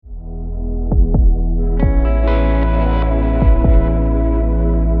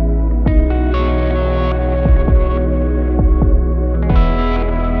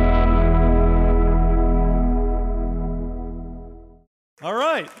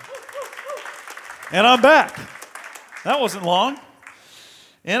And I'm back. That wasn't long.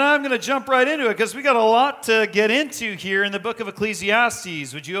 And I'm going to jump right into it because we got a lot to get into here in the book of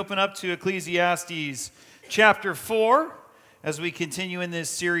Ecclesiastes. Would you open up to Ecclesiastes chapter 4 as we continue in this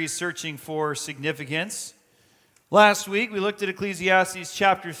series, Searching for Significance? Last week, we looked at Ecclesiastes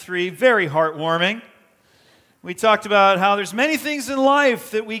chapter 3, very heartwarming. We talked about how there's many things in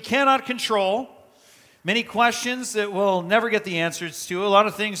life that we cannot control, many questions that we'll never get the answers to, a lot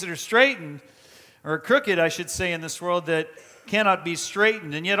of things that are straightened, or crooked, I should say, in this world that cannot be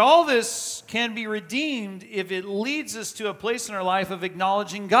straightened. And yet all this can be redeemed if it leads us to a place in our life of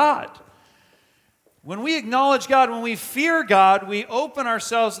acknowledging God. When we acknowledge God, when we fear God, we open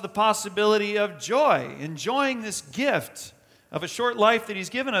ourselves to the possibility of joy, enjoying this gift of a short life that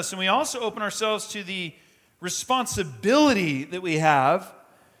He's given us. And we also open ourselves to the responsibility that we have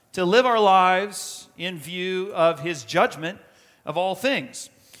to live our lives in view of His judgment of all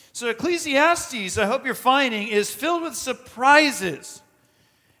things. So Ecclesiastes, I hope you're finding, is filled with surprises.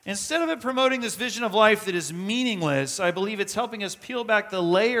 Instead of it promoting this vision of life that is meaningless, I believe it's helping us peel back the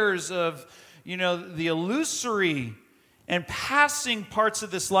layers of, the illusory and passing parts of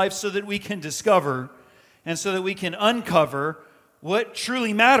this life so that we can discover and so that we can uncover what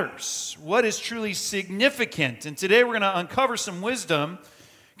truly matters, what is truly significant. And today we're going to uncover some wisdom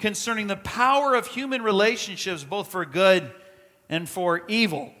concerning the power of human relationships, both for good and for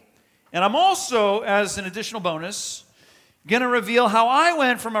evil. And I'm also, as an additional bonus, going to reveal how I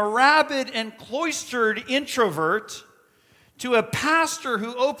went from a rabid and cloistered introvert to a pastor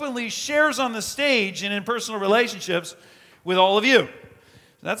who openly shares on the stage and in personal relationships with all of you.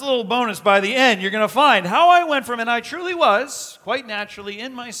 That's a little bonus by the end. You're going to find how I went from, and I truly was, quite naturally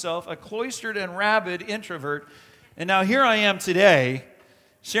in myself, a cloistered and rabid introvert. And now here I am today,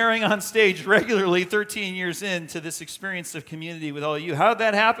 sharing on stage regularly 13 years into this experience of community with all of you. How did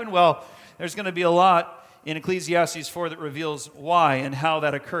that happen? Well, there's going to be a lot in Ecclesiastes 4 that reveals why and how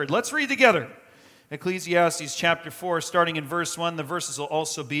that occurred. Let's read together. Ecclesiastes chapter 4, starting in verse 1. The verses will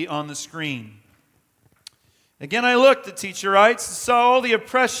also be on the screen. Again I looked, the teacher writes, and saw all the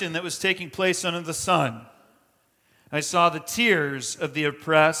oppression that was taking place under the sun. I saw the tears of the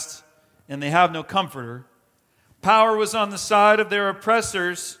oppressed, and they have no comforter. Power was on the side of their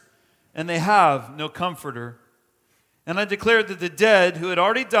oppressors, and they have no comforter. And I declared that the dead who had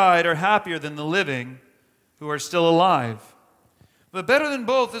already died are happier than the living who are still alive. But better than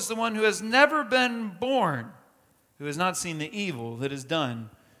both is the one who has never been born, who has not seen the evil that is done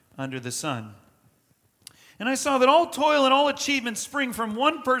under the sun. And I saw that all toil and all achievement spring from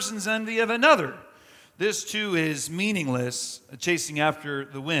one person's envy of another. This too is meaningless, chasing after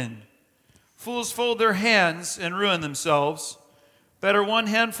the wind. Fools fold their hands and ruin themselves. Better one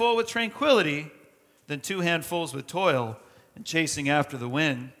handful with tranquility than two handfuls with toil and chasing after the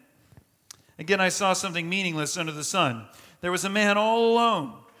wind. Again, I saw something meaningless under the sun. There was a man all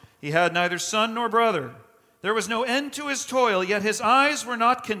alone. He had neither son nor brother. There was no end to his toil, yet his eyes were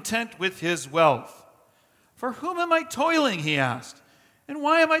not content with his wealth. For whom am I toiling, he asked, and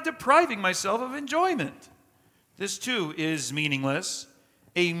why am I depriving myself of enjoyment? This too is meaningless,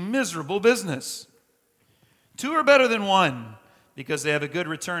 a miserable business. Two are better than one, because they have a good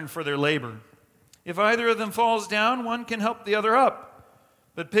return for their labor. If either of them falls down, one can help the other up.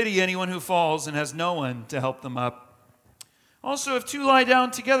 But pity anyone who falls and has no one to help them up. Also, if two lie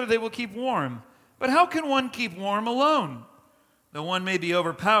down together, they will keep warm. But how can one keep warm alone? Though one may be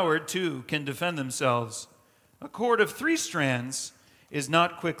overpowered, two can defend themselves. A cord of 3 strands is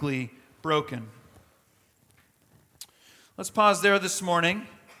not quickly broken. Let's pause there this morning.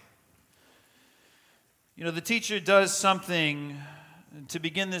 The teacher does something to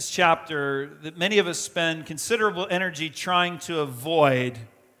begin this chapter that many of us spend considerable energy trying to avoid,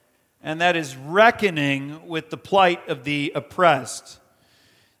 and that is reckoning with the plight of the oppressed.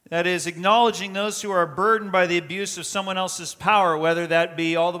 That is, acknowledging those who are burdened by the abuse of someone else's power, whether that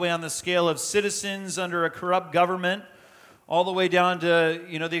be all the way on the scale of citizens under a corrupt government, all the way down to,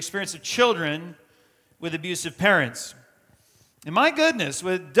 the experience of children with abusive parents. And my goodness,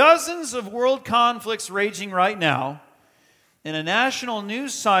 with dozens of world conflicts raging right now, in a national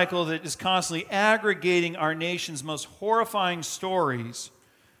news cycle that is constantly aggregating our nation's most horrifying stories,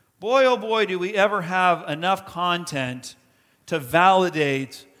 boy, oh boy, do we ever have enough content to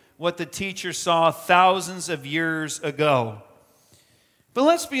validate what the teacher saw thousands of years ago. But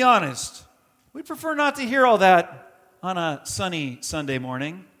let's be honest, we prefer not to hear all that on a sunny Sunday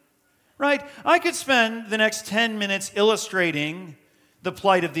morning. Right? I could spend the next 10 minutes illustrating the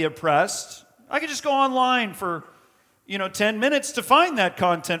plight of the oppressed. I could just go online for, 10 minutes to find that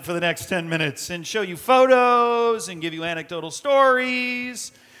content for the next 10 minutes and show you photos and give you anecdotal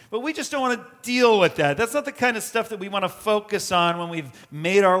stories. But we just don't want to deal with that. That's not the kind of stuff that we want to focus on when we've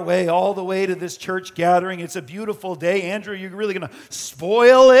made our way all the way to this church gathering. It's a beautiful day. Andrew, you're really going to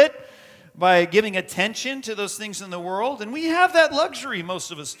spoil it by giving attention to those things in the world. And we have that luxury, most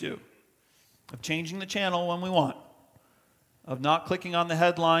of us do, of changing the channel when we want, of not clicking on the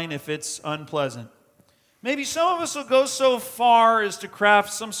headline if it's unpleasant. Maybe some of us will go so far as to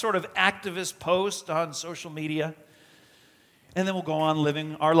craft some sort of activist post on social media, and then we'll go on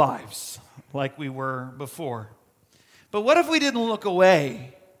living our lives like we were before. But what if we didn't look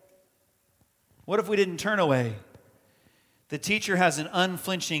away? What if we didn't turn away? The teacher has an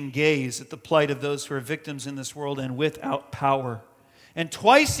unflinching gaze at the plight of those who are victims in this world and without power. And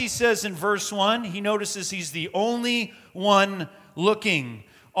twice he says in verse 1, he notices he's the only one looking.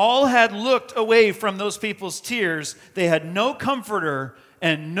 All had looked away from those people's tears. They had no comforter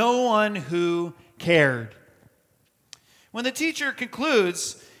and no one who cared. When the teacher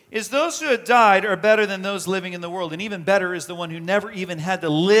concludes, is those who had died are better than those living in the world. And even better is the one who never even had to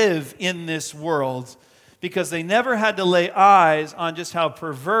live in this world, because they never had to lay eyes on just how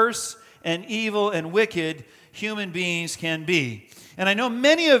perverse and evil and wicked human beings can be. And I know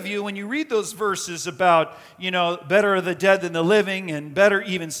many of you, when you read those verses about, better are the dead than the living, and better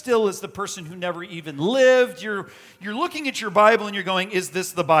even still is the person who never even lived, you're looking at your Bible and you're going, is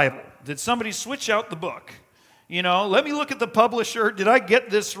this the Bible? Did somebody switch out the book? Let me look at the publisher. Did I get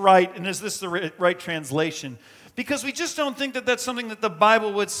this right? And is this the right translation? Because we just don't think that that's something that the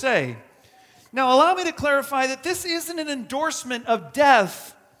Bible would say. Now, allow me to clarify that this isn't an endorsement of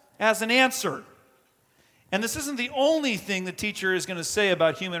death as an answer. And this isn't the only thing the teacher is going to say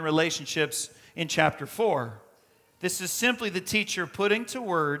about human relationships in chapter 4. This is simply the teacher putting to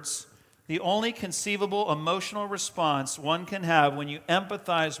words the only conceivable emotional response one can have when you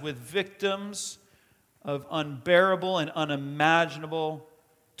empathize with victims of unbearable and unimaginable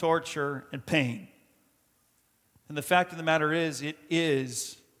torture and pain. And the fact of the matter is, it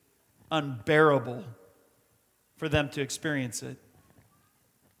is unbearable for them to experience it.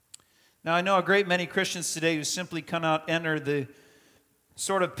 Now, I know a great many Christians today who simply cannot enter the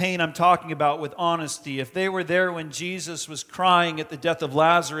sort of pain I'm talking about with honesty. If they were there when Jesus was crying at the death of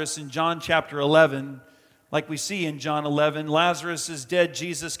Lazarus in John chapter 11, like we see in John 11, Lazarus is dead,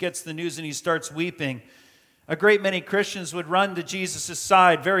 Jesus gets the news and he starts weeping. A great many Christians would run to Jesus'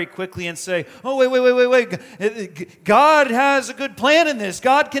 side very quickly and say, oh, wait. God has a good plan in this.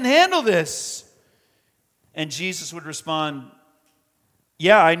 God can handle this. And Jesus would respond,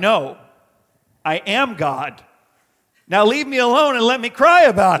 yeah, I know. I am God. Now leave me alone and let me cry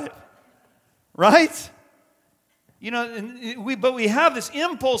about it. Right? But we have this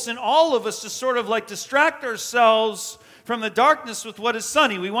impulse in all of us to sort of like distract ourselves from the darkness with what is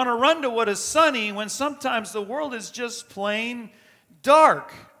sunny. We want to run to what is sunny when sometimes the world is just plain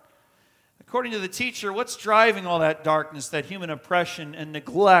dark. According to the teacher, what's driving all that darkness, that human oppression and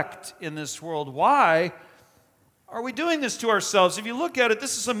neglect in this world? Why are we doing this to ourselves? If you look at it,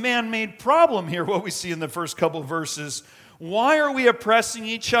 this is a man-made problem here, what we see in the first couple verses. Why are we oppressing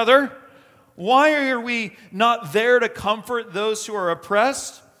each other? Why are we not there to comfort those who are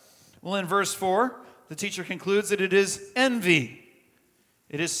oppressed? Well, in verse 4, the teacher concludes that it is envy.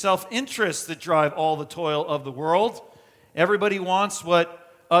 It is self-interest that drive all the toil of the world. Everybody wants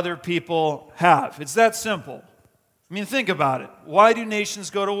what other people have. It's that simple. I mean, think about it. Why do nations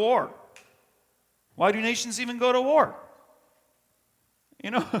go to war? Why do nations even go to war?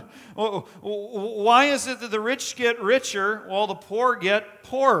 Why is it that the rich get richer while the poor get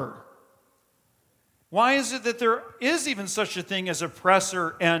poorer? Why is it that there is even such a thing as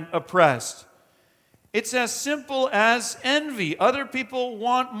oppressor and oppressed? It's as simple as envy. Other people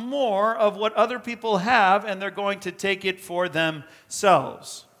want more of what other people have, and they're going to take it for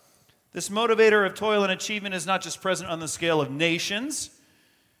themselves. This motivator of toil and achievement is not just present on the scale of nations,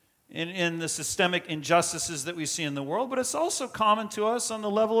 in the systemic injustices that we see in the world, but it's also common to us on the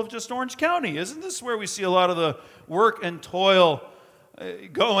level of just Orange County. Isn't this where we see a lot of the work and toil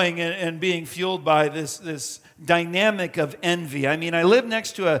going and being fueled by this dynamic of envy? I mean, I live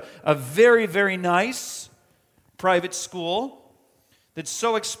next to a very, very nice private school that's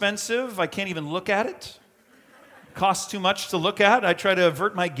so expensive I can't even look at it. It costs too much to look at. I try to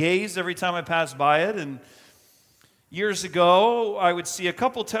avert my gaze every time I pass by it. And years ago, I would see a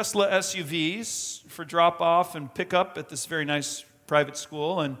couple Tesla SUVs for drop-off and pick-up at this very nice private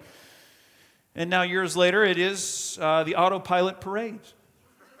school. And now, years later, it is the autopilot parade.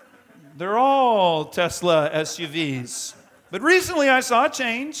 They're all Tesla SUVs. But recently, I saw a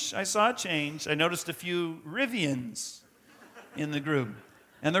change. I noticed a few Rivians in the group.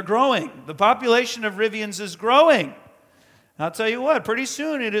 And they're growing. The population of Rivians is growing. I'll tell you what, pretty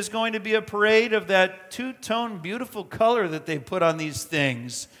soon it is going to be a parade of that two-tone beautiful color that they put on these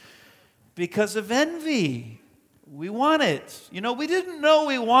things because of envy. We want it. You know, we didn't know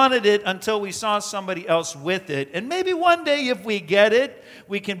we wanted it until we saw somebody else with it. And maybe one day if we get it,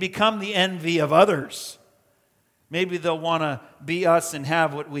 we can become the envy of others. Maybe they'll want to be us and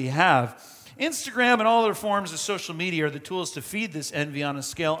have what we have. Instagram and all other forms of social media are the tools to feed this envy on a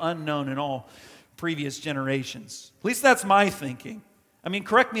scale unknown in all previous generations. At least that's my thinking. I mean,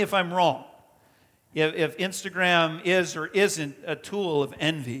 correct me if I'm wrong. If Instagram is or isn't a tool of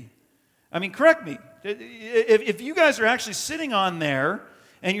envy. I mean, correct me. If you guys are actually sitting on there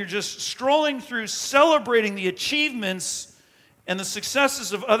and you're just strolling through celebrating the achievements and the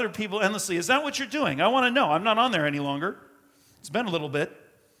successes of other people endlessly, is that what you're doing? I want to know. I'm not on there any longer. It's been a little bit.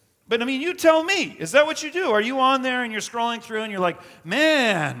 But I mean, you tell me, is that what you do? Are you on there and you're scrolling through and you're like,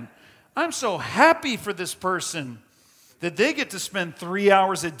 man, I'm so happy for this person that they get to spend 3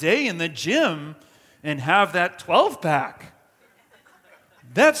 hours a day in the gym and have that 12-pack.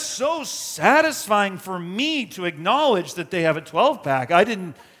 That's so satisfying for me to acknowledge that they have a 12-pack.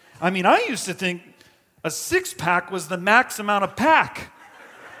 I used to think a 6-pack was the max amount of pack.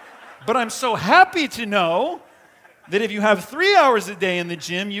 But I'm so happy to know that if you have 3 hours a day in the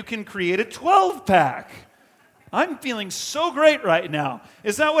gym, you can create a 12-pack. I'm feeling so great right now.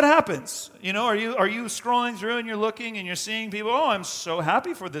 Is that what happens? You know, are you scrolling through and you're looking and you're seeing people, oh, I'm so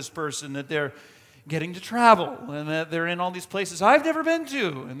happy for this person that they're getting to travel and that they're in all these places I've never been to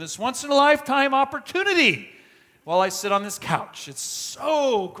and this once-in-a-lifetime opportunity while I sit on this couch. It's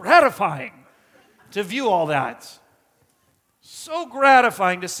so gratifying to view all that. So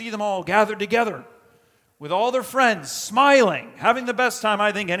gratifying to see them all gathered together with all their friends, smiling, having the best time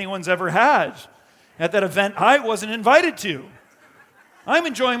I think anyone's ever had at that event I wasn't invited to. I'm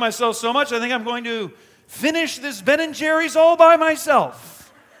enjoying myself so much, I think I'm going to finish this Ben & Jerry's all by myself.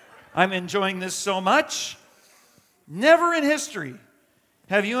 I'm enjoying this so much. Never in history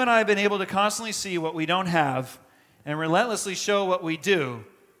have you and I been able to constantly see what we don't have and relentlessly show what we do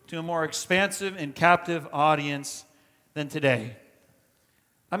to a more expansive and captive audience than today.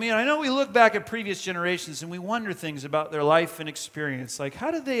 I mean, I know we look back at previous generations and we wonder things about their life and experience. Like, how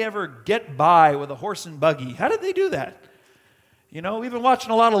did they ever get by with a horse and buggy? How did they do that? You know, we've been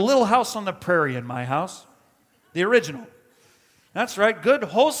watching a lot of Little House on the Prairie in my house. The original. That's right, good,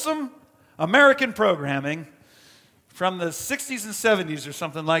 wholesome American programming from the 60s and 70s or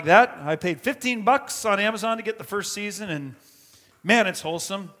something like that. I paid $15 on Amazon to get the first season, and man, it's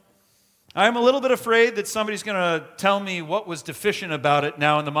wholesome. I'm a little bit afraid that somebody's going to tell me what was deficient about it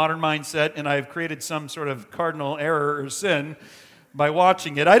now in the modern mindset, and I've created some sort of cardinal error or sin by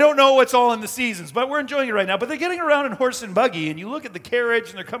watching it. I don't know what's all in the seasons, but we're enjoying it right now. But they're getting around in horse and buggy, and you look at the carriage,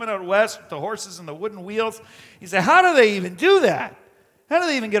 and they're coming out west with the horses and the wooden wheels. You say, how do they even do that? How do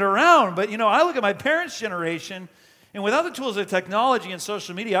they even get around? But, you know, I look at my parents' generation, and without the tools of technology and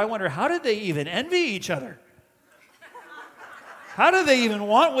social media, I wonder, how did they even envy each other? How do they even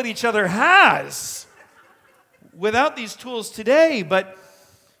want what each other has without these tools today? But,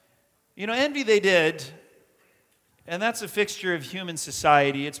 you know, envy they did. And that's a fixture of human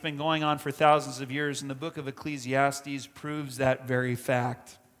society. It's been going on for thousands of years, and the book of Ecclesiastes proves that very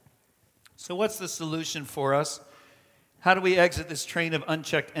fact. So what's the solution for us? How do we exit this train of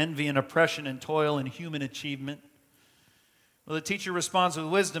unchecked envy and oppression and toil and human achievement? Well, the teacher responds with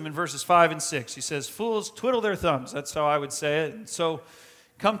wisdom in verses 5 and 6. He says, fools twiddle their thumbs. That's how I would say it. And so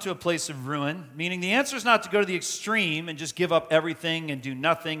come to a place of ruin, meaning the answer is not to go to the extreme and just give up everything and do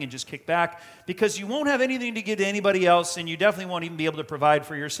nothing and just kick back, because you won't have anything to give to anybody else, and you definitely won't even be able to provide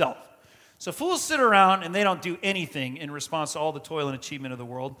for yourself. So fools sit around and they don't do anything in response to all the toil and achievement of the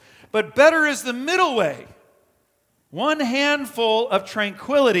world. But better is the middle way. One handful of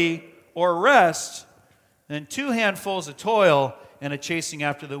tranquility or rest than 2 handfuls of toil and a chasing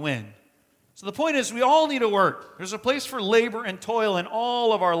after the wind. So the point is, we all need to work. There's a place for labor and toil in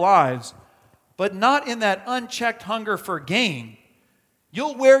all of our lives, but not in that unchecked hunger for gain.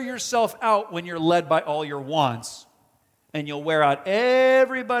 You'll wear yourself out when you're led by all your wants, and you'll wear out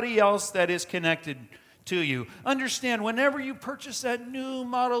everybody else that is connected to you. Understand, whenever you purchase that new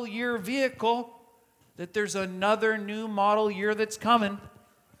model year vehicle, that there's another new model year that's coming.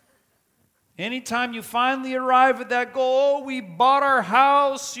 Anytime you finally arrive at that goal, oh, we bought our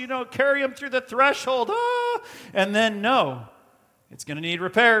house, carry them through the threshold, and then no, it's going to need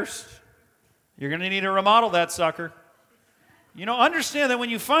repairs. You're going to need to remodel that sucker. Understand that when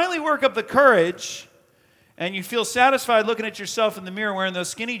you finally work up the courage and you feel satisfied looking at yourself in the mirror wearing those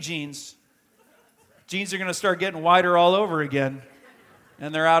skinny jeans are going to start getting wider all over again,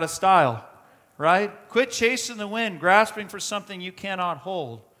 and they're out of style. right? Quit chasing the wind, grasping for something you cannot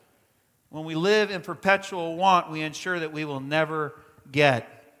hold. When we live in perpetual want, we ensure that we will never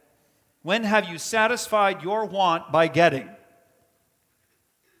get. When have you satisfied your want by getting?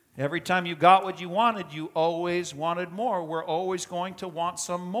 Every time you got what you wanted, you always wanted more. We're always going to want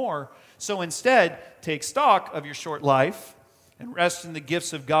some more. So instead, take stock of your short life and rest in the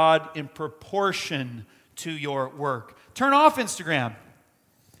gifts of God in proportion to your work. Turn off Instagram.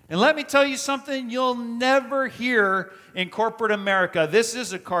 And let me tell you something you'll never hear in corporate America. This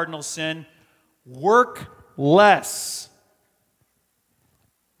is a cardinal sin. Work less.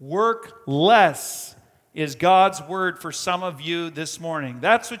 Work less is God's word for some of you this morning.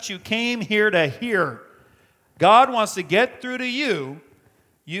 That's what you came here to hear. God wants to get through to you,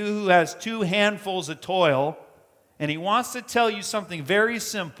 you who has 2 handfuls of toil, and He wants to tell you something very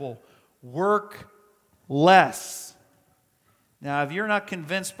simple. Work less. Now, if you're not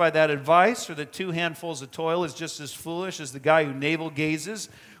convinced by that advice, or the 2 handfuls of toil is just as foolish as the guy who navel gazes,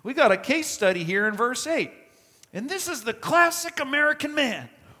 we got a case study here in verse 8. And this is the classic American man.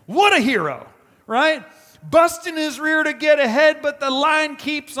 What a hero, right? Busting his rear to get ahead, but the line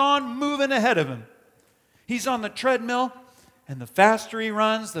keeps on moving ahead of him. He's on the treadmill, and the faster he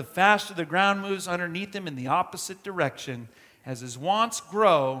runs, the faster the ground moves underneath him in the opposite direction as his wants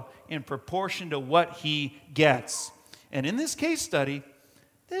grow in proportion to what he gets. And in this case study,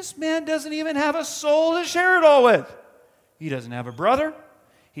 this man doesn't even have a soul to share it all with. He doesn't have a brother.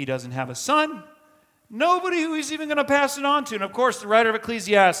 He doesn't have a son. Nobody who he's even going to pass it on to. And of course, the writer of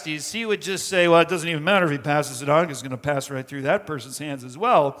Ecclesiastes, he would just say, well, it doesn't even matter if he passes it on, because it's going to pass right through that person's hands as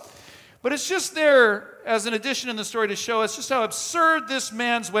well. But it's just there as an addition in the story to show us just how absurd this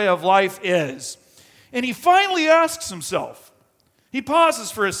man's way of life is. And he finally asks himself, he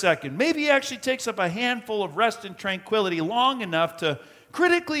pauses for a second. Maybe he actually takes up a handful of rest and tranquility long enough to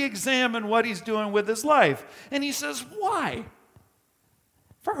critically examine what he's doing with his life. And he says, why?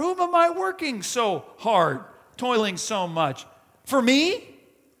 For whom am I working so hard, toiling so much? For me?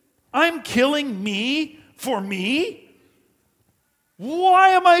 I'm killing me for me? Why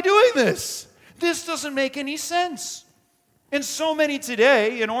am I doing this? This doesn't make any sense. And so many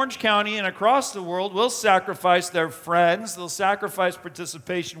today in Orange County and across the world will sacrifice their friends. They'll sacrifice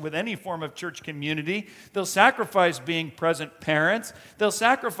participation with any form of church community. They'll sacrifice being present parents. They'll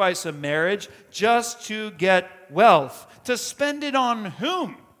sacrifice a marriage just to get wealth. To spend it on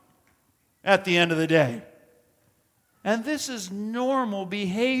whom at the end of the day? And this is normal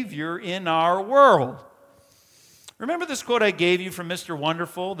behavior in our world. Remember this quote I gave you from Mr.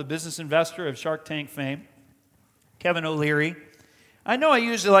 Wonderful, the business investor of Shark Tank fame? Kevin O'Leary. I know I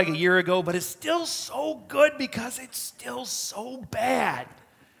used it like a year ago, but it's still so good because it's still so bad.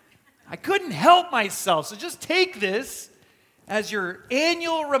 I couldn't help myself. So just take this as your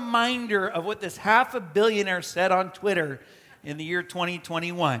annual reminder of what this half-a-billionaire said on Twitter in the year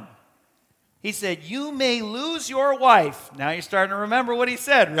 2021. He said, you may lose your wife. Now you're starting to remember what he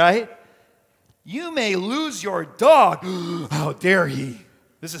said, right? You may lose your dog. How dare he?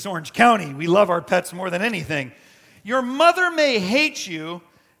 This is Orange County. We love our pets more than anything. Your mother may hate you.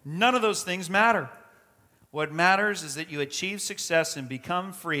 None of those things matter. What matters is that you achieve success and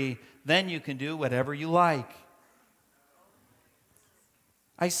become free. Then you can do whatever you like.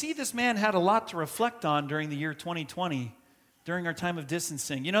 I see this man had a lot to reflect on during the year 2020, during our time of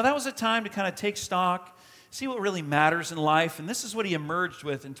distancing. You know, that was a time to kind of take stock, see what really matters in life. And this is what he emerged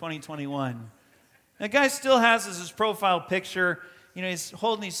with in 2021. The guy still has as his profile picture, you know, he's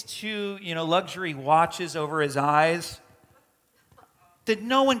holding these 2, luxury watches over his eyes that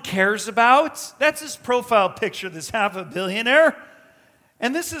no one cares about. That's his profile picture, this half-a-billionaire.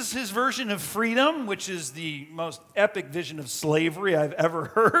 And this is his version of freedom, which is the most epic vision of slavery I've ever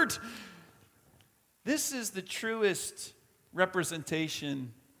heard. This is the truest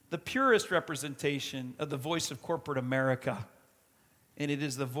representation, the purest representation of the voice of corporate America. And it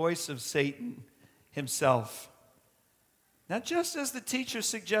is the voice of Satan himself. Now, just as the teacher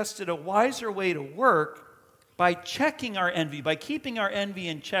suggested a wiser way to work by checking our envy, by keeping our envy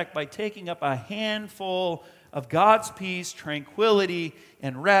in check, by taking up a handful of God's peace, tranquility,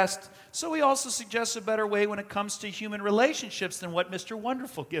 and rest, so he also suggests a better way when it comes to human relationships than what Mr.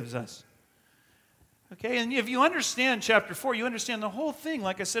 Wonderful gives us. Okay, and if you understand chapter 4, you understand the whole thing,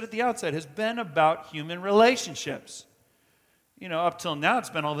 like I said at the outset, has been about human relationships. You know, up till now, it's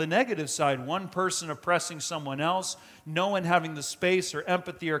been on the negative side. One person oppressing someone else, no one having the space or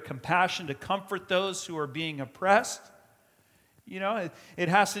empathy or compassion to comfort those who are being oppressed. You know, it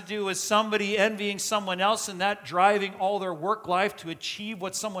has to do with somebody envying someone else and that driving all their work life to achieve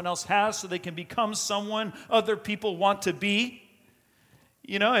what someone else has so they can become someone other people want to be.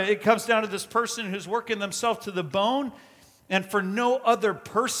 It comes down to this person who's working themselves to the bone, and for no other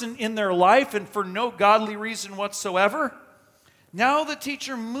person in their life and for no godly reason whatsoever. Now the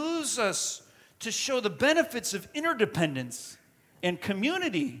teacher moves us to show the benefits of interdependence and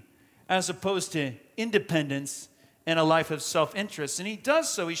community as opposed to independence and a life of self-interest. And he does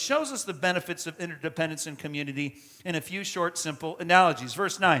so. He shows us the benefits of interdependence and community in a few short, simple analogies.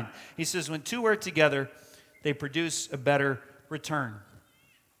 Verse 9, he says, when two work together, they produce a better return.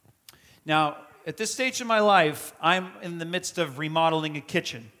 Now, at this stage in my life, I'm in the midst of remodeling a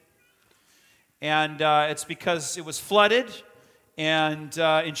kitchen. And it's because it was flooded, and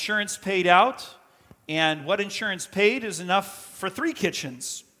insurance paid out. And what insurance paid is enough for 3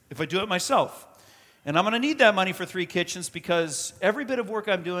 kitchens if I do it myself. And I'm going to need that money for 3 kitchens because every bit of work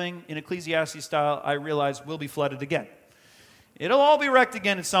I'm doing in Ecclesiastes style, I realize will be flooded again. It'll all be wrecked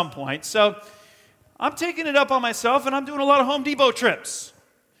again at some point. So I'm taking it up on myself, and I'm doing a lot of Home Depot trips.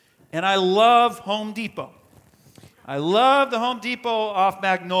 And I love Home Depot. I love the Home Depot off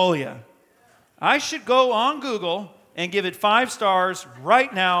Magnolia. I should go on Google and give it 5 stars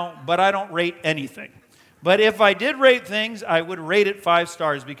right now, but I don't rate anything. But if I did rate things, I would rate it 5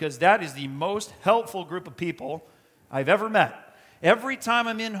 stars because that is the most helpful group of people I've ever met. Every time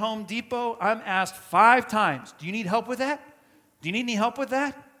I'm in Home Depot, I'm asked 5 times, do you need help with that? Do you need any help with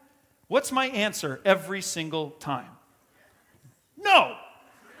that? What's my answer every single time? No.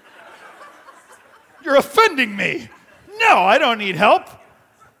 You're offending me. No, I don't need help.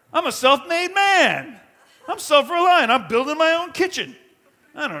 I'm a self-made man. I'm self-reliant. I'm building my own kitchen.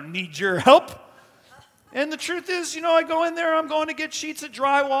 I don't need your help. And the truth is, I go in there, I'm going to get sheets of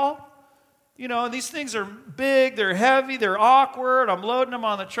drywall. These things are big, they're heavy, they're awkward. I'm loading them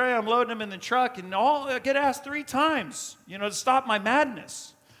on the tray, I'm loading them in the truck, and I get asked 3 times, to stop my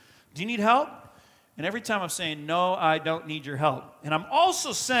madness. Do you need help? And every time I'm saying, no, I don't need your help. And I'm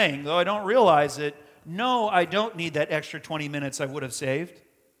also saying, though I don't realize it, no, I don't need that extra 20 minutes I would have saved.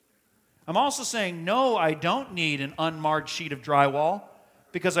 I'm also saying, no, I don't need an unmarked sheet of drywall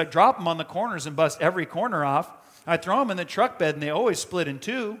because I drop them on the corners and bust every corner off. I throw them in the truck bed and they always split in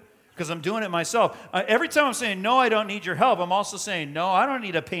 2 because I'm doing it myself. Every time I'm saying, no, I don't need your help, I'm also saying, no, I don't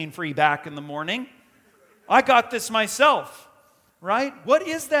need a pain-free back in the morning. I got this myself, right? What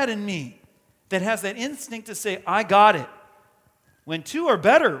is that in me that has that instinct to say, I got it? When 2 are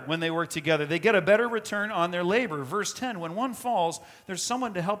better when they work together, they get a better return on their labor. Verse 10, when one falls, there's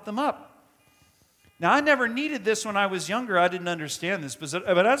someone to help them up. Now, I never needed this when I was younger. I didn't understand this.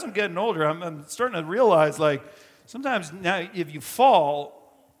 But as I'm getting older, I'm starting to realize, sometimes now if you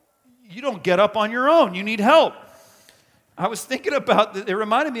fall, you don't get up on your own. You need help. I was thinking about, it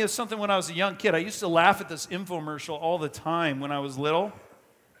reminded me of something when I was a young kid. I used to laugh at this infomercial all the time when I was little.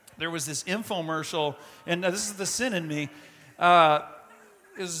 There was this infomercial, and this is the sin in me. It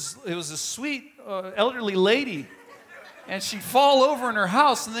was a sweet elderly lady, and she'd fall over in her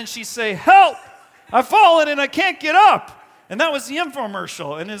house, and then she'd say, help! I've fallen and I can't get up. And that was the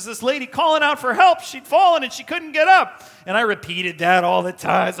infomercial. And as this lady calling out for help, she'd fallen and she couldn't get up. And I repeated that all the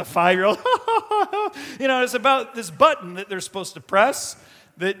time as a 5-year-old. It's about this button that they're supposed to press,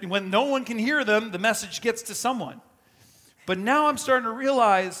 that when no one can hear them, the message gets to someone. But now I'm starting to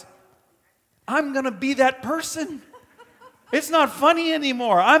realize I'm going to be that person. It's not funny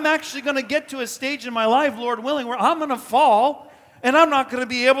anymore. I'm actually going to get to a stage in my life, Lord willing, where I'm going to fall and I'm not going to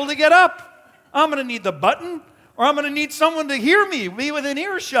be able to get up. I'm going to need the button, or I'm going to need someone to hear me, be within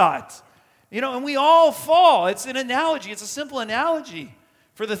earshot. And we all fall. It's an analogy. It's a simple analogy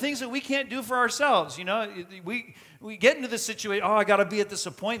for the things that we can't do for ourselves. We get into this situation, I got to be at this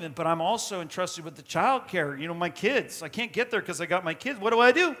appointment, but I'm also entrusted with the child care. My kids. I can't get there because I got my kids. What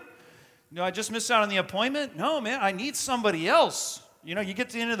do? I just missed out on the appointment? No, man, I need somebody else. You get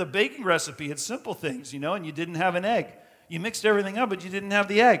to the end of the baking recipe. It's simple things, and you didn't have an egg. You mixed everything up, but you didn't have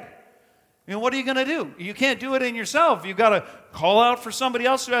the egg. What are you going to do? You can't do it in yourself. You've got to call out for somebody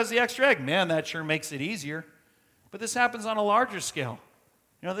else who has the extra egg. Man, that sure makes it easier. But this happens on a larger scale.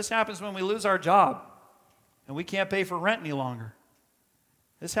 This happens when we lose our job and we can't pay for rent any longer.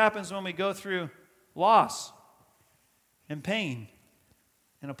 This happens when we go through loss and pain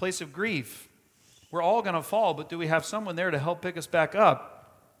and a place of grief. We're all going to fall, but do we have someone there to help pick us back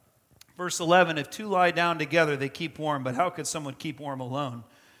up? Verse 11, if 2 lie down together, they keep warm, but how could someone keep warm alone?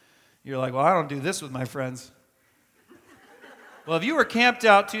 You're like, well, I don't do this with my friends. Well, if you were camped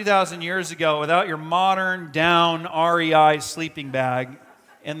out 2,000 years ago without your modern down REI sleeping bag,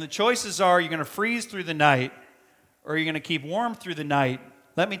 and the choices are you're going to freeze through the night or you're going to keep warm through the night,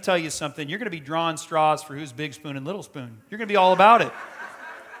 let me tell you something. You're going to be drawing straws for who's big spoon and little spoon. You're going to be all about it.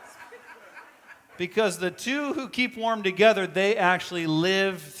 Because the two who keep warm together, they actually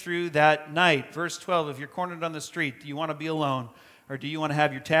live through that night. Verse 12, if you're cornered on the street, do you want to be alone? Or do you want to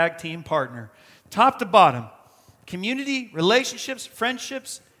have your tag team partner? Top to bottom, community, relationships,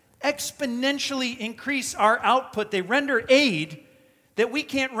 friendships exponentially increase our output. They render aid that we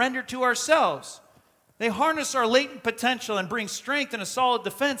can't render to ourselves. They harness our latent potential and bring strength and a solid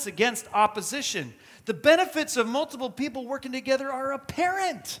defense against opposition. The benefits of multiple people working together are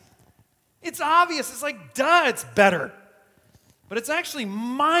apparent. It's obvious. It's like, duh, it's better. But it's actually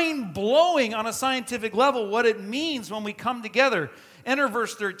mind-blowing on a scientific level what it means when we come together. Enter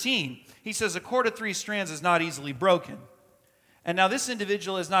verse 13. He says, a cord of 3 strands is not easily broken. And now this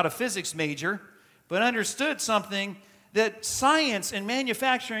individual is not a physics major, but understood something that science and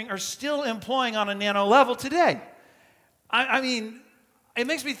manufacturing are still employing on a nano level today. I mean, it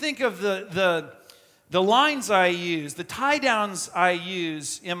makes me think of the lines I use, the tie downs I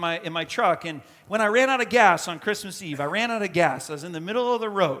use in my truck. And when I ran out of gas on Christmas Eve, I ran out of gas. I was in the middle of the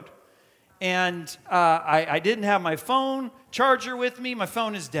road. And I didn't have my phone charger with me. My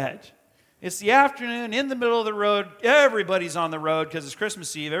phone is dead. It's the afternoon, in the middle of the road. Everybody's on the road because it's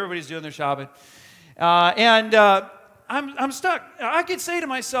Christmas Eve. Everybody's doing their shopping. I'm stuck. I could say to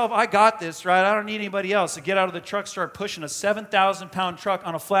myself, I got this, right? I don't need anybody else to get out of the truck, start pushing a 7,000-pound truck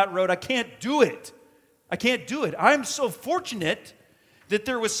on a flat road. I can't do it. I can't do it. I'm so fortunate that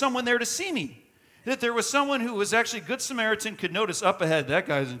there was someone there to see me, that there was someone who was actually a good Samaritan, could notice up ahead, that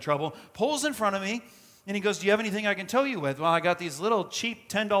guy's in trouble, pulls in front of me, and he goes, do you have anything I can tow you with? Well, I got these little cheap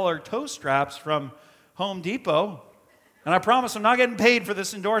 $10 tow straps from Home Depot, and I promise I'm not getting paid for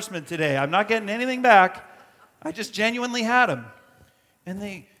this endorsement today. I'm not getting anything back. I just genuinely had them. And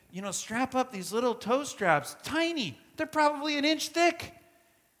they, strap up these little toe straps, tiny. They're probably an inch thick.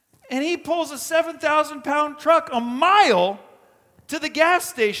 And he pulls a 7,000-pound truck a mile to the gas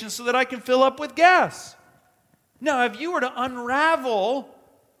station so that I can fill up with gas. Now, if you were to unravel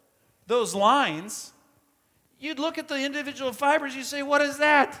those lines, you'd look at the individual fibers, you say, what is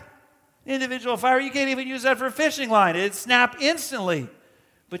that? Individual fiber, you can't even use that for a fishing line. It'd snap instantly.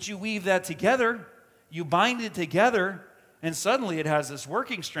 But you weave that together, you bind it together, and suddenly it has this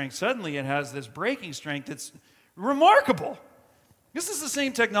working strength. Suddenly it has this breaking strength. It's remarkable. This is the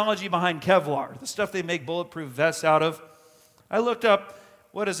same technology behind Kevlar, the stuff they make bulletproof vests out of. I looked up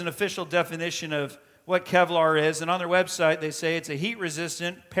what is an official definition of what Kevlar is, and on their website they say it's a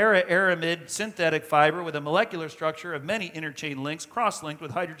heat-resistant, para-aramid synthetic fiber with a molecular structure of many interchain links cross-linked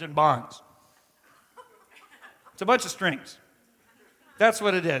with hydrogen bonds. It's a bunch of strings. That's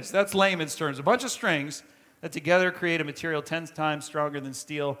what it is. That's layman's terms. A bunch of strings that together create a material 10 times stronger than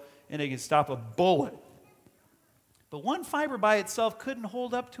steel, and it can stop a bullet. But one fiber by itself couldn't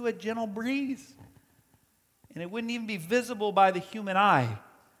hold up to a gentle breeze, and it wouldn't even be visible by the human eye.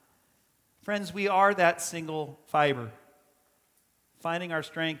 Friends, we are that single fiber, finding our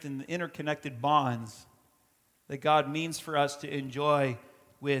strength in the interconnected bonds that God means for us to enjoy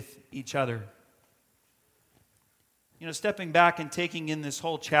with each other. Stepping back and taking in this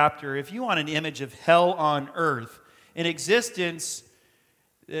whole chapter, if you want an image of hell on earth, an existence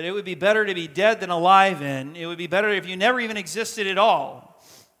that it would be better to be dead than alive in, it would be better if you never even existed at all.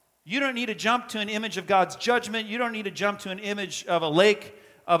 You don't need to jump to an image of God's judgment. You don't need to jump to an image of a lake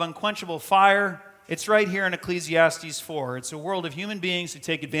of unquenchable fire. It's right here in Ecclesiastes 4. It's a world of human beings who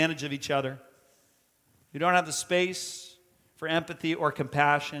take advantage of each other, who don't have the space for empathy or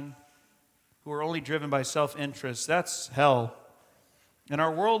compassion, who are only driven by self-interest. That's hell. And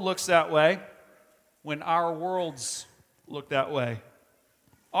our world looks that way when our worlds look that way.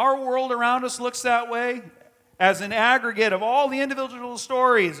 Our world around us looks that way as an aggregate of all the individual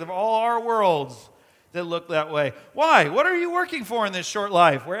stories of all our worlds that look that way. Why? What are you working for in this short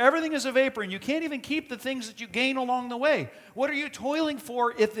life where everything is a vapor and you can't even keep the things that you gain along the way? What are you toiling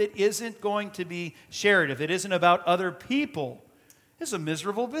for if it isn't going to be shared, if it isn't about other people? It's a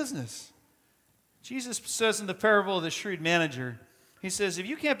miserable business. Jesus says in the parable of the shrewd manager, he says, if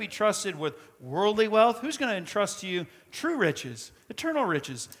you can't be trusted with worldly wealth, who's going to entrust to you true riches, eternal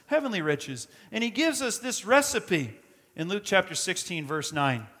riches, heavenly riches? And he gives us this recipe in Luke chapter 16, verse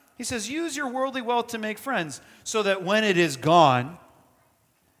 9. He says, use your worldly wealth to make friends so that when it is gone,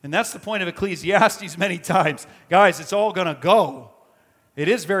 and that's the point of Ecclesiastes many times, guys, it's all going to go. It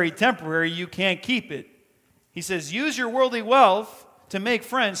is very temporary. You can't keep it. He says, use your worldly wealth to make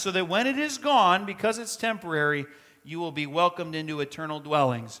friends so that when it is gone, because it's temporary, you will be welcomed into eternal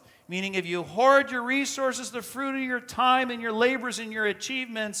dwellings. Meaning if you hoard your resources, the fruit of your time and your labors and your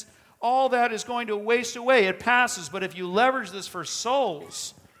achievements, all that is going to waste away. It passes. But if you leverage this for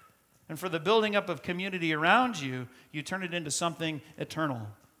souls and for the building up of community around you, you turn it into something eternal.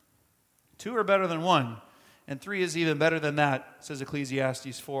 Two are better than one, and three is even better than that, says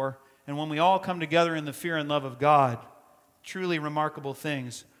Ecclesiastes 4. And when we all come together in the fear and love of God, truly remarkable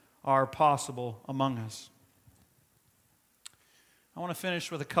things are possible among us. I want to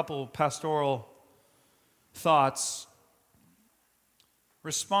finish with a couple pastoral thoughts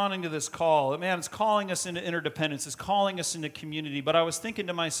responding to this call. Man, it's calling us into interdependence. It's calling us into community. But I was thinking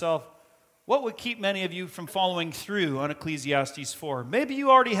to myself, what would keep many of you from following through on Ecclesiastes 4? Maybe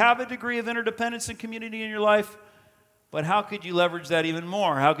you already have a degree of interdependence and community in your life, but how could you leverage that even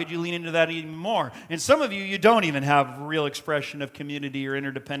more? How could you lean into that even more? And some of you, you don't even have real expression of community or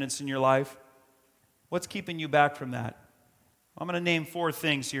interdependence in your life. What's keeping you back from that? I'm going to name 4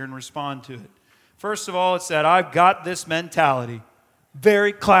 things here and respond to it. First of all, it's that I've got this mentality.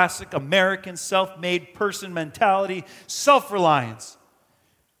 Very classic American self-made person mentality, self-reliance.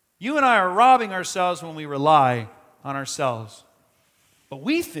 You and I are robbing ourselves when we rely on ourselves. But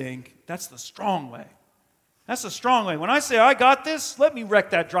we think that's the strong way. That's the strong way. When I say, I got this, let me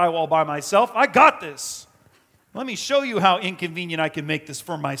wreck that drywall by myself. I got this. Let me show you how inconvenient I can make this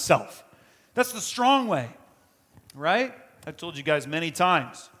for myself. That's the strong way, right? I've told you guys many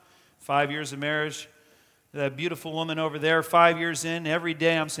times. 5 years of marriage, that beautiful woman over there, 5 years in, every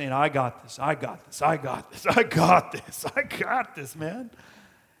day I'm saying, I got this, I got this, I got this, I got this, I got this, man.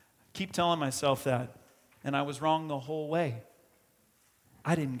 Keep telling myself that. And I was wrong the whole way.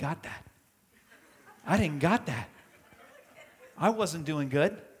 I didn't got that. I didn't got that. I wasn't doing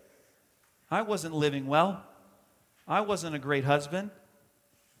good. I wasn't living well. I wasn't a great husband.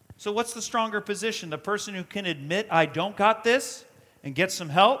 So what's the stronger position? The person who can admit, I don't got this, and get some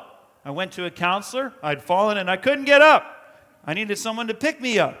help. I went to a counselor. I'd fallen and I couldn't get up. I needed someone to pick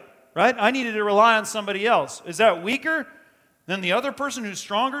me up, right? I needed to rely on somebody else. Is that weaker than the other person who's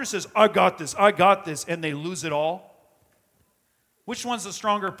stronger says, I got this, and they lose it all? Which one's the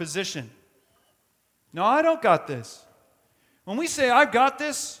stronger position? No, I don't got this. When we say, I've got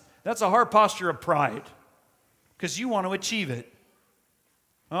this, that's a hard posture of pride because you want to achieve it.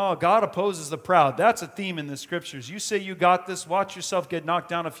 Oh, God opposes the proud. That's a theme in the scriptures. You say you got this, watch yourself get knocked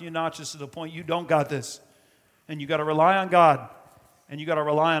down a few notches to the point you don't got this. And you got to rely on God, and you got to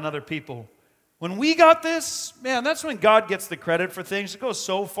rely on other people. When we got this, man, that's when God gets the credit for things. It goes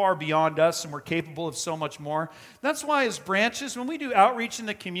so far beyond us, and we're capable of so much more. That's why as branches, when we do outreach in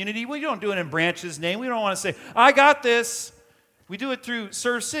the community, we don't do it in branches' name. We don't want to say, I got this. We do it through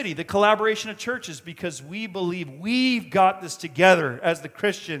Serve City, the collaboration of churches, because we believe we've got this together as the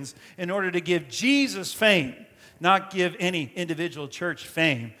Christians in order to give Jesus fame, not give any individual church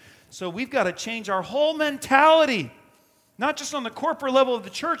fame. So we've got to change our whole mentality. Not just on the corporate level of the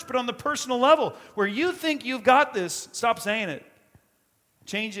church, but on the personal level. Where you think you've got this, stop saying it.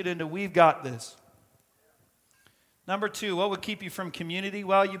 Change it into we've got this. Number 2, what would keep you from community?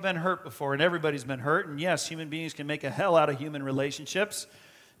 Well, you've been hurt before, and everybody's been hurt. And yes, human beings can make a hell out of human relationships.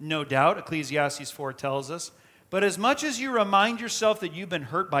 No doubt, Ecclesiastes 4 tells us. But as much as you remind yourself that you've been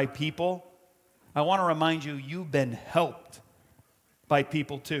hurt by people, I want to remind you, you've been helped by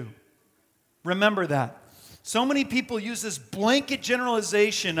people too. Remember that. So many people use this blanket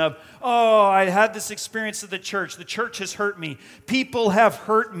generalization of, oh, I had this experience at the church has hurt me, people have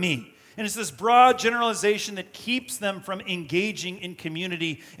hurt me. And it's this broad generalization that keeps them from engaging in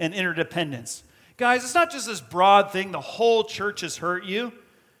community and interdependence. Guys, it's not just this broad thing, the whole church has hurt you.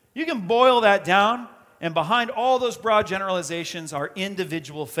 You can boil that down, and behind all those broad generalizations are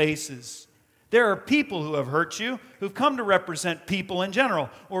individual faces. There are people who have hurt you, who've come to represent people in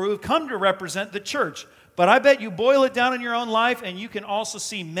general, or who've come to represent the church. But I bet you boil it down in your own life, and you can also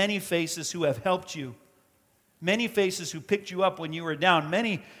see many faces who have helped you. Many faces who picked you up when you were down.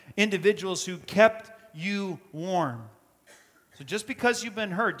 Many individuals who kept you warm. So just because you've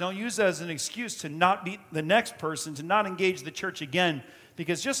been hurt, don't use that as an excuse to not be the next person, to not engage the church again.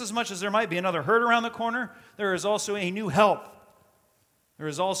 Because just as much as there might be another hurt around the corner, there is also a new help. There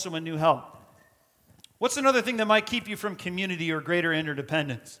is also a new help. What's another thing that might keep you from community or greater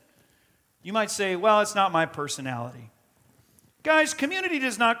interdependence? You might say, well, it's not my personality. Guys, community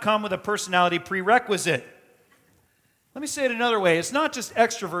does not come with a personality prerequisite. Let me say it another way. It's not just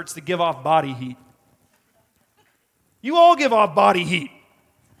extroverts that give off body heat. You all give off body heat.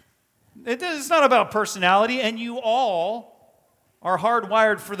 It's not about personality, and you all are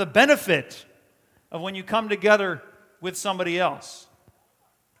hardwired for the benefit of when you come together with somebody else.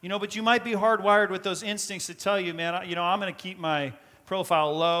 But you might be hardwired with those instincts that tell you, man, I'm going to keep my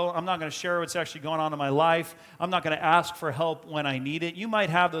profile low. I'm not going to share what's actually going on in my life. I'm not going to ask for help when I need it. You might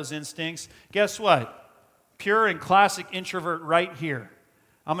have those instincts. Guess what? Pure and classic introvert right here.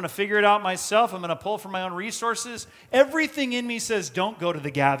 I'm going to figure it out myself. I'm going to pull from my own resources. Everything in me says don't go to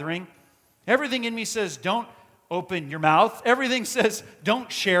the gathering. Everything in me says, don't open your mouth. Everything says,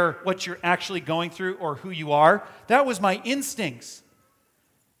 don't share what you're actually going through or who you are. That was my instincts.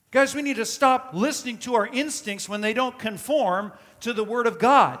 Guys, we need to stop listening to our instincts when they don't conform to the Word of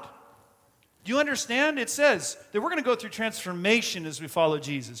God. Do you understand? It says that we're going to go through transformation as we follow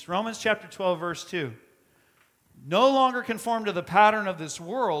Jesus. Romans chapter 12, verse 2. No longer conform to the pattern of this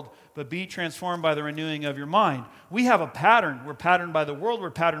world, but be transformed by the renewing of your mind. We have a pattern. We're patterned by the world.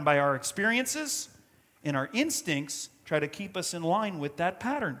 We're patterned by our experiences. And our instincts try to keep us in line with that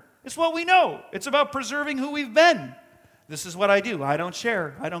pattern. It's what we know. It's about preserving who we've been. This is what I do. I don't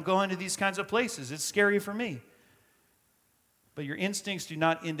share. I don't go into these kinds of places. It's scary for me. But your instincts do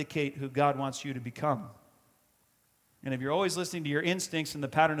not indicate who God wants you to become. And if you're always listening to your instincts and the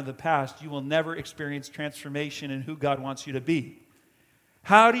pattern of the past, you will never experience transformation in who God wants you to be.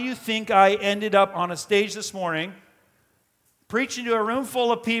 How do you think I ended up on a stage this morning preaching to a room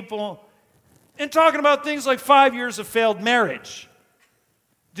full of people and talking about things like 5 years of failed marriage?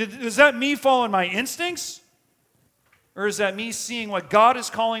 Is that me following my instincts? Or is that me seeing what God is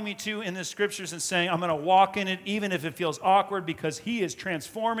calling me to in the Scriptures and saying, I'm going to walk in it even if it feels awkward because He is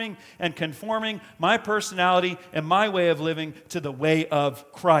transforming and conforming my personality and my way of living to the way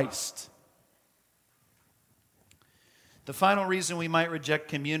of Christ? The final reason we might reject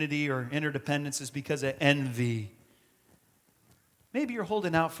community or interdependence is because of envy. Maybe you're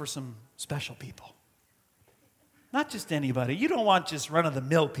holding out for some special people. Not just anybody. You don't want just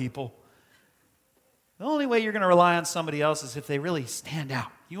run-of-the-mill people. The only way you're going to rely on somebody else is if they really stand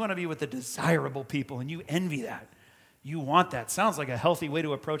out. You want to be with the desirable people, and you envy that. You want that. Sounds like a healthy way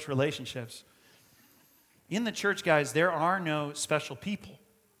to approach relationships. In the church, guys, there are no special people,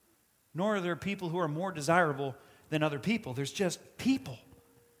 nor are there people who are more desirable than other people. There's just people.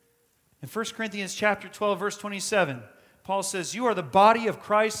 In 1 Corinthians chapter 12, verse 27, Paul says, you are the body of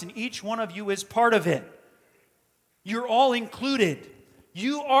Christ, and each one of you is part of it. You're all included.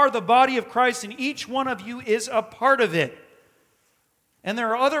 You are the body of Christ, and each one of you is a part of it. And there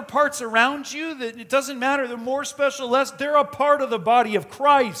are other parts around you that it doesn't matter. They're more special, less. They're a part of the body of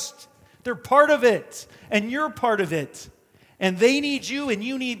Christ. They're part of it, and you're part of it. And they need you, and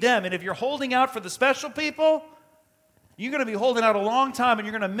you need them. And if you're holding out for the special people, you're going to be holding out a long time, and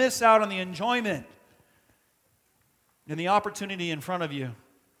you're going to miss out on the enjoyment and the opportunity in front of you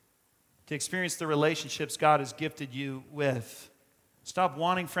to experience the relationships God has gifted you with. Stop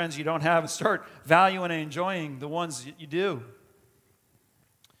wanting friends you don't have and start valuing and enjoying the ones you do.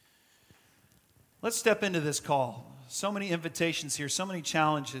 Let's step into this call. So many invitations here, so many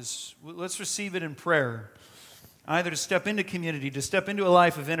challenges. Let's receive it in prayer. Either to step into community, to step into a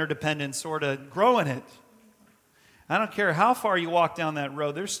life of interdependence, or to grow in it. I don't care how far you walk down that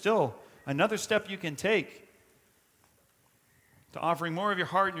road, there's still another step you can take to offering more of your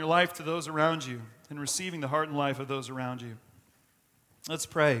heart and your life to those around you and receiving the heart and life of those around you. Let's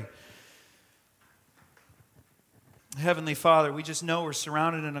pray. Heavenly Father, we just know we're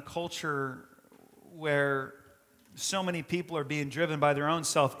surrounded in a culture where so many people are being driven by their own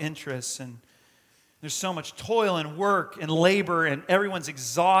self-interests, and there's so much toil and work and labor, and everyone's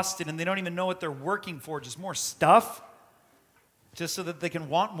exhausted and they don't even know what they're working for, just more stuff, just so that they can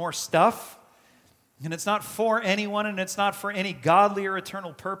want more stuff. And it's not for anyone, and it's not for any godly or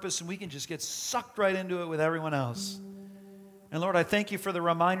eternal purpose, and we can just get sucked right into it with everyone else. And Lord, I thank you for the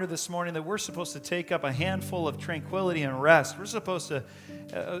reminder this morning that we're supposed to take up a handful of tranquility and rest. We're supposed to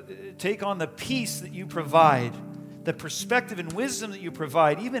take on the peace that you provide, the perspective and wisdom that you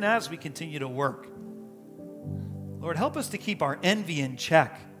provide, even as we continue to work. Lord, help us to keep our envy in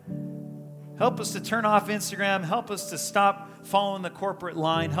check. Help us to turn off Instagram. Help us to stop following the corporate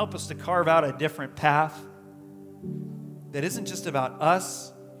line. Help us to carve out a different path that isn't just about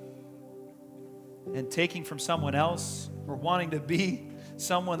us and taking from someone else, or wanting to be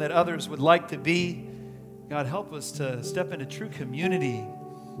someone that others would like to be. God, help us to step into true community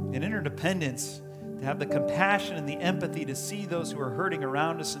and interdependence, to have the compassion and the empathy to see those who are hurting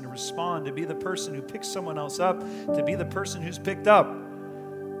around us and to respond, to be the person who picks someone else up, to be the person who's picked up,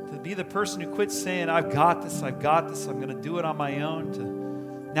 to be the person who quits saying, I've got this, I'm going to do it on my own,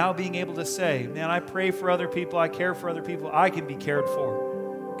 to now being able to say, man, I pray for other people, I care for other people, I can be cared for.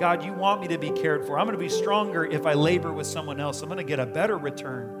 God, you want me to be cared for. I'm going to be stronger if I labor with someone else. I'm going to get a better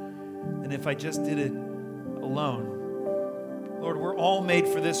return than if I just did it alone. Lord, we're all made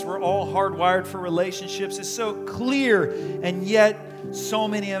for this. We're all hardwired for relationships. It's so clear, and yet so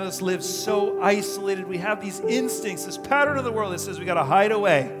many of us live so isolated. We have these instincts, this pattern of the world that says we got to hide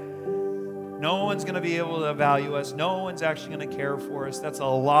away. No one's going to be able to value us. No one's actually going to care for us. That's a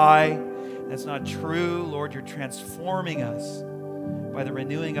lie. That's not true. Lord, you're transforming us. by the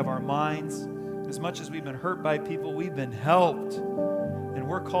renewing of our minds. As much as we've been hurt by people, we've been helped. And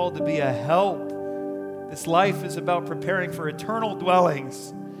we're called to be a help. This life is about preparing for eternal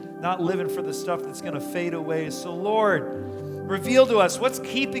dwellings, not living for the stuff that's going to fade away. So Lord, reveal to us what's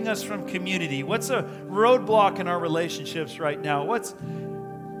keeping us from community. What's a roadblock in our relationships right now? What's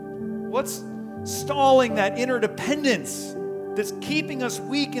stalling that interdependence that's keeping us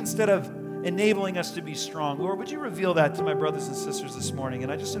weak instead of enabling us to be strong? Lord, would you reveal that to my brothers and sisters this morning?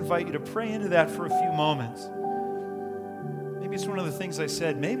 And I just invite you to pray into that for a few moments. Maybe it's one of the things I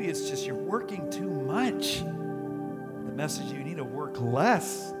said. Maybe it's just you're working too much. The message, you need to work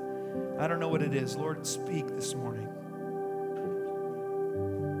less. I don't know what it is. Lord, speak this morning.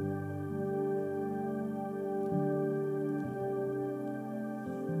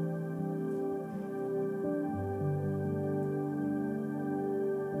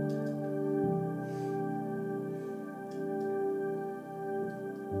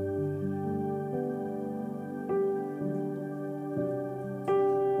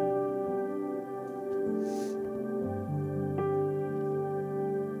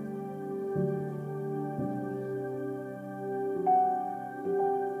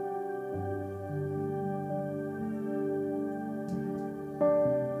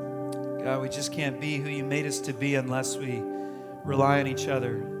 God, we just can't be who you made us to be unless we rely on each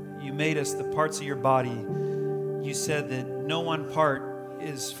other. You made us the parts of your body. You said that no one part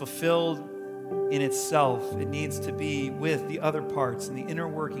is fulfilled in itself. It needs to be with the other parts, and the inner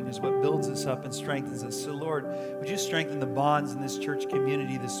working is what builds us up and strengthens us. So Lord, would you strengthen the bonds in this church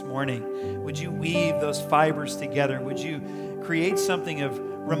community this morning? Would you weave those fibers together? Would you create something of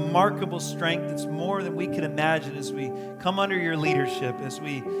remarkable strength that's more than we can imagine as we come under your leadership, as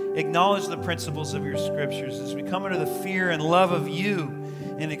we acknowledge the principles of your scriptures, as we come under the fear and love of you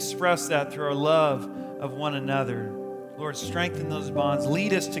and express that through our love of one another. Lord, strengthen those bonds.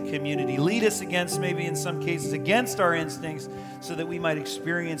 Lead us to community. Lead us against, maybe in some cases, against our instincts so that we might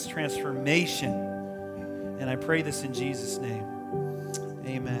experience transformation. And I pray this in Jesus' name.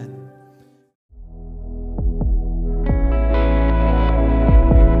 Amen.